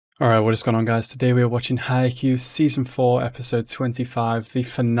Alright, what is going on, guys? Today we are watching Haikyuu Season 4, Episode 25, the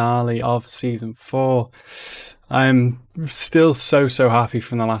finale of Season 4. I'm still so happy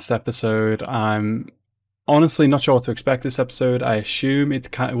from the last episode. I'm honestly not sure what to expect this episode. I assume it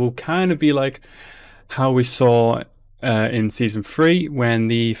will kind of be like how we saw in Season 3, when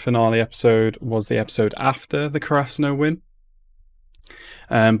the finale episode was the episode after the Karasuno win.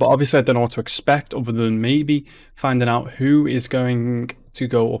 But obviously I don't know what to expect other than maybe finding out who is going to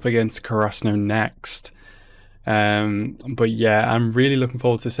go up against Karasuno next. But yeah, I'm really looking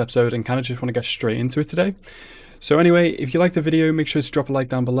forward to this episode and kind of just want to get straight into it today. So anyway, if you like the video, make sure to drop a like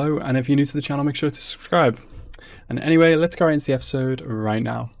down below, and if you're new to the channel, make sure to subscribe. And anyway, let's go right into the episode right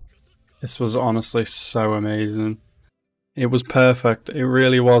now. This was honestly so amazing. It was perfect. It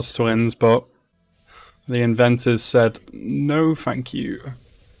really was, twins, but the inventors said no thank you.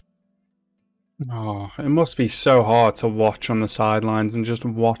 Oh, it must be so hard to watch on the sidelines and just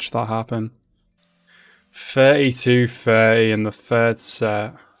watch that happen. 32-30 in the third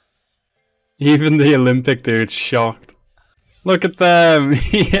set. Even the Olympic dude's shocked. Look at them!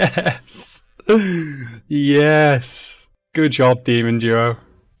 Yes! Yes! Good job, Demon Duo.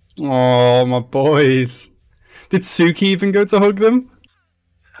 Oh, my boys. Did Suki even go to hug them?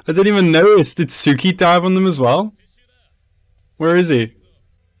 I didn't even notice. Did Suki dive on them as well? Where is he?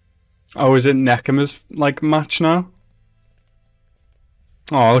 Oh, is it Nekima's like match now?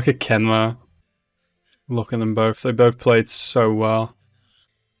 Oh, look at Kenma. Look at them both. They both played so well.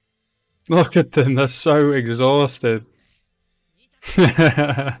 Look at them. They're so exhausted.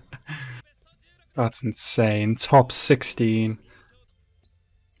 That's insane. Top 16.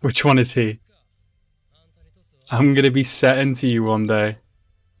 Which one is he? I'm gonna be setting to you one day.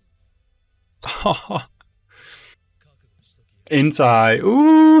 Intai.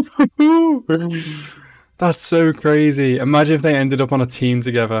 Ooh. That's so crazy. Imagine if they ended up on a team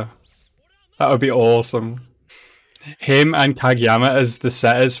together. That would be awesome. Him and Kageyama as the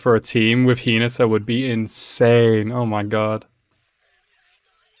setters for a team with Hinata would be insane. Oh my god.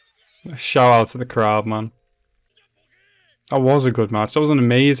 Shout out to the crowd, man. That was a good match. That was an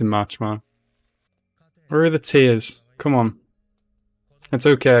amazing match, man. Where are the tears? Come on. It's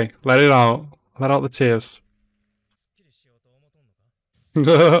okay. Let it out. Let out the tears.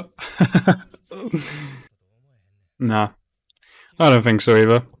 Nah. I don't think so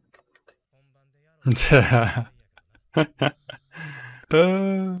either.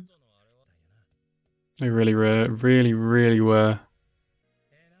 They really were.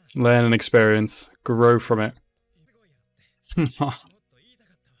 Learn and experience. Grow from it.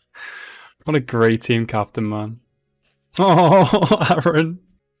 What a great team captain, man. Oh, Aaron.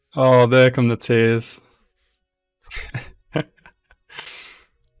 Oh, there come the tears.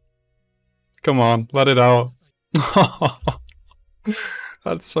 Come on, let it out.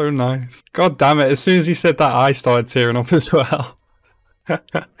 That's so nice. God damn it, as soon as he said that, I started tearing up as well. Look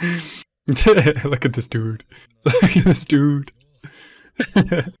at this dude. Look at this dude.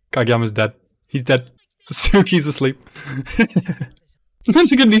 Kageyama's dead. He's dead. Suki's asleep. Look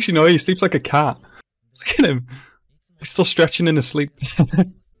at Nishinoya, he sleeps like a cat. Look at him. He's still stretching in his sleep.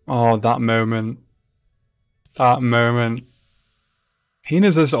 Oh, that moment. That moment.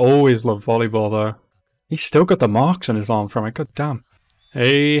 Hina's has always loved volleyball though. He's still got the marks on his arm from it, god damn.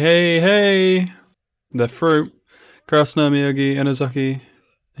 Hey. They're through. Karasuno, Miyagi, Inazaki.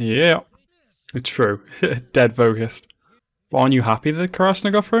 Yeah. It's true. Dead focused. But aren't you happy that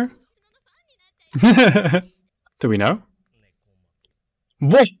Karasuno got through? Do we know?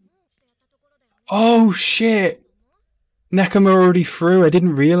 What? Oh shit! Nekama already through, I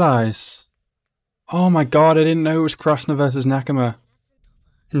didn't realise. Oh my god, I didn't know it was Karasuno versus Nekama.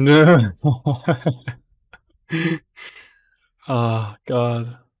 No. Oh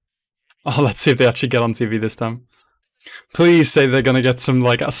god. Oh, let's see if they actually get on TV this time. Please say they're gonna get some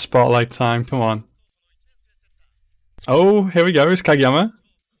like a spotlight time. Come on. Oh, here we go. It's Kageyama.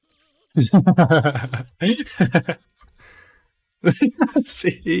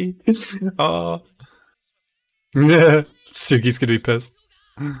 See? Oh. Yeah. Suki's gonna be pissed.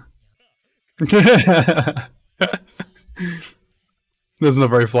 That's not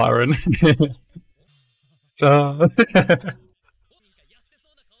very flattering. Oh, this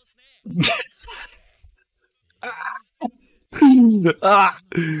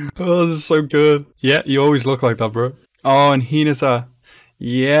is so good. Yeah, you always look like that, bro. Oh, and Hinata.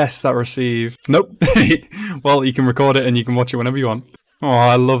 Yes, that received. Nope. Well, you can record it and you can watch it whenever you want. Oh,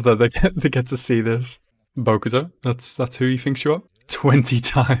 I love that they get to see this. Bokuto, that's who you think you are? 20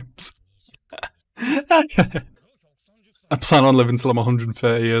 times. I plan on living till I'm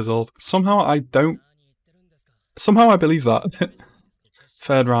 130 years old. Somehow I believe that.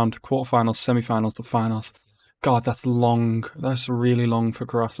 third round, quarterfinals, semi-finals, the finals. God, that's long. That's really long for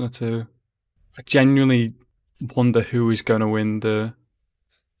Karasuno too. I genuinely wonder who is going to win the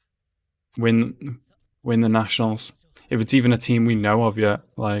nationals. If it's even a team we know of yet,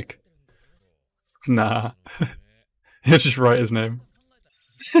 like, nah. He'll just write his name.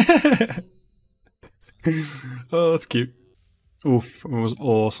 Oh, that's cute. Oof, it was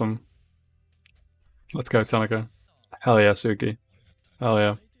awesome. Let's go, Tanaka. Hell yeah, Suki.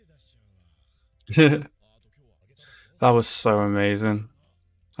 Hell yeah. That was so amazing.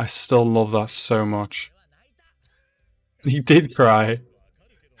 I still love that so much. He did cry.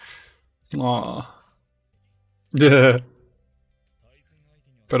 Aww. Yeah.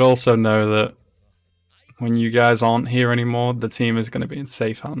 But also know that when you guys aren't here anymore, the team is going to be in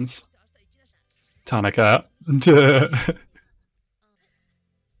safe hands. Tanaka.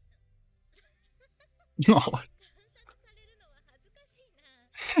 Oh.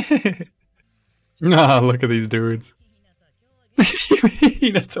 Ah, look at these dudes.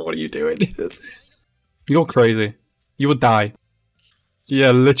 Hinata, what are you doing? You're crazy. You would die.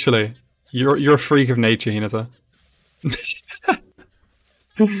 Yeah, literally. You're a freak of nature, Hinata.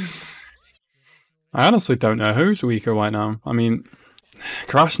 I honestly don't know who's weaker right now. I mean,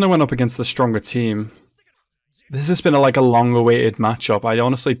 Karasuno went up against the stronger team. This has been like a long-awaited matchup. I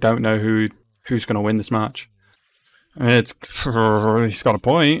honestly don't know who's going to win this match. He's got a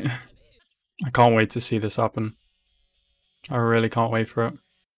point. I can't wait to see this happen. I really can't wait for it.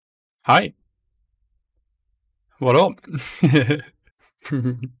 Hi. What up?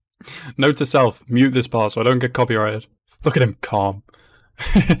 Note to self, mute this part so I don't get copyrighted. Look at him, calm.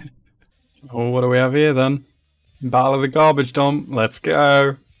 Oh, what do we have here then? Battle of the Garbage Dump. Let's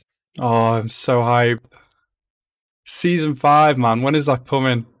go. Oh, I'm so hyped. Season 5, man. When is that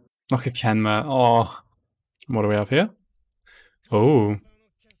coming? Look at Kenma. Oh. What do we have here? Oh.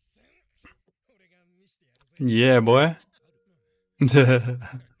 Yeah, boy.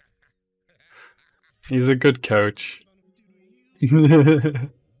 He's a good coach.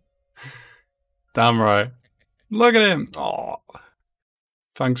 Damn right. Look at him. Oh.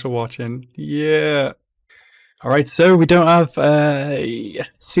 Thanks for watching. Yeah. Alright, so we don't have a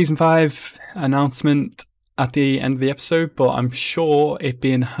Season 5 announcement at the end of the episode, but I'm sure it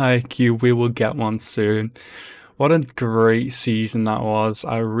being Haikyuu, we will get one soon. What a great season that was.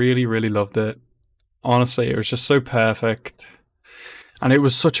 I really, really loved it. Honestly, it was just so perfect. And it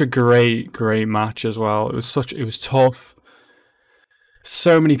was such a great, great match as well. It was tough.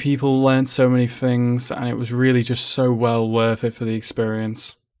 So many people learned so many things, and it was really just so well worth it for the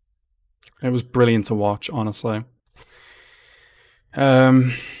experience. It was brilliant to watch, honestly.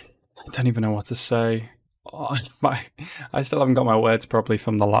 I don't even know what to say. Oh, I still haven't got my words properly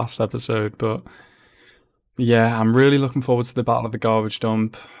from the last episode, but yeah, I'm really looking forward to the Battle of the Garbage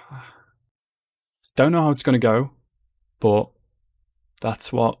Dump. Don't know how it's going to go, but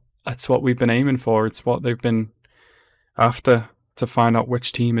that's what we've been aiming for. It's what they've been after, to find out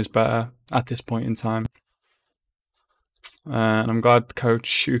which team is better at this point in time. And I'm glad Coach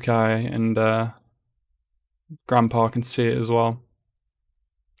Shukai and Grandpa can see it as well.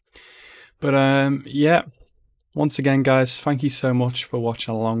 But yeah, once again, guys, thank you so much for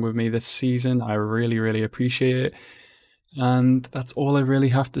watching along with me this season. I really, really appreciate it. And that's all I really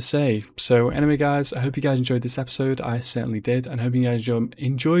have to say. So anyway, guys, I hope you guys enjoyed this episode. I certainly did. And I hope you guys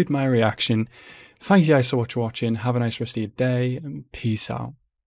enjoyed my reaction. Thank you guys so much for watching. Have a nice rest of your day and peace out.